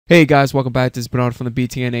Hey guys, welcome back. This is Bernard from the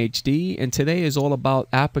BTNHD, and today is all about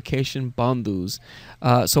application bundles.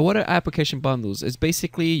 So what are application bundles? It's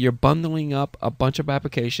basically you're bundling up a bunch of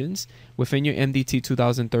applications within your MDT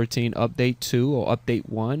 2013 Update 2 or Update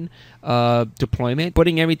 1 deployment,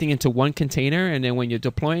 putting everything into one container, and then when you're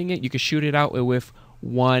deploying it, you can shoot it out with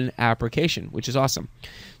one application, which is awesome.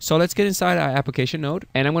 So let's get inside our application node,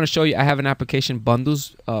 and I'm going to show you I have an application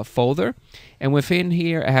bundles folder, and within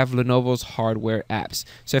here I have Lenovo's hardware apps.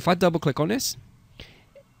 So if I double click on this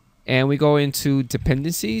and we go into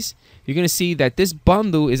dependencies, you're going to see that this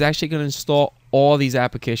bundle is actually going to install all these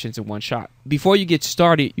applications in one shot. Before you get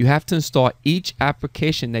started, you have to install each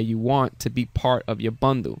application that you want to be part of your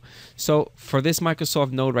bundle. So for this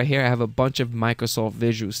Microsoft node right here, I have a bunch of Microsoft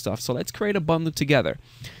Visual stuff. So let's create a bundle together.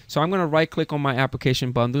 So I'm going to right click on my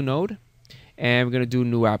application bundle node, and we're going to do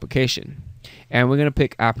new application, and we're going to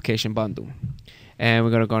pick application bundle, and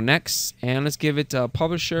we're going to go next, and let's give it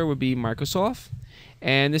publisher would be Microsoft.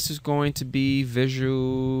 And this is going to be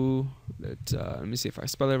Visual, let me see if I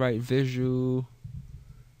spell it right, Visual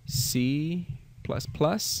C++.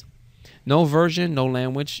 No version, no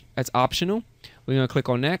language, that's optional. We're going to click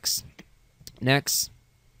on next,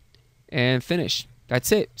 and finish.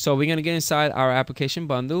 That's it. So we're going to get inside our application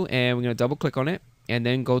bundle, and we're going to double click on it, and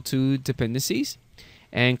then go to dependencies,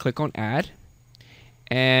 and click on add.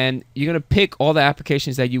 And you're going to pick all the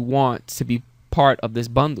applications that you want to be part of this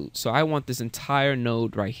bundle. So I want this entire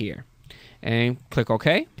node right here, and click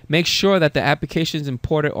OK. Make sure that the applications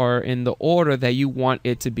imported are in the order that you want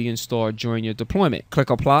it to be installed during your deployment. Click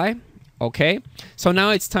apply. OK. So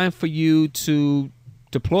now it's time for you to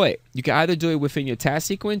deploy it. You can either do it within your task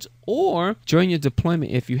sequence or during your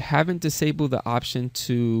deployment. If you haven't disabled the option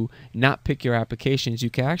to not pick your applications, you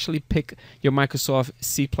can actually pick your Microsoft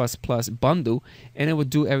C++ bundle, and it will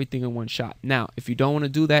do everything in one shot. Now, if you don't want to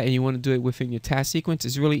do that and you want to do it within your task sequence,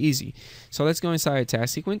 it's really easy. So let's go inside a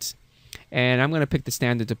task sequence, and I'm going to pick the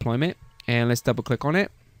standard deployment, and let's double click on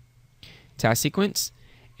it, task sequence.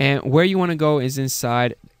 And where you want to go is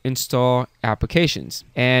inside install applications,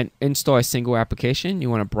 and install a single application. You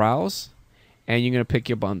want to browse, and you're going to pick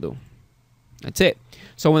your bundle. That's it.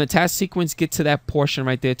 So when the task sequence gets to that portion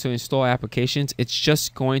right there to install applications, it's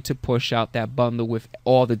just going to push out that bundle with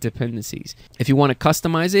all the dependencies. If you want to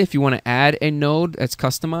customize it, if you want to add a node that's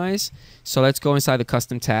customized, so let's go inside the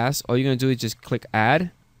custom task. All you're going to do is just click add,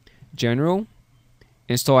 general,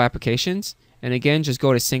 install applications. And again, just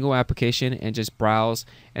go to single application and just browse,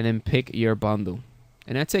 and then pick your bundle.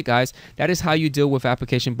 And that's it, guys. That is how you deal with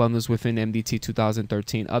application bundles within MDT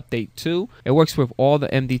 2013 Update 2. It works with all the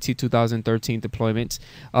MDT 2013 deployments.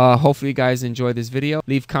 Hopefully you guys enjoyed this video.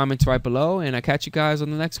 Leave comments right below, and I'll catch you guys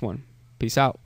on the next one. Peace out.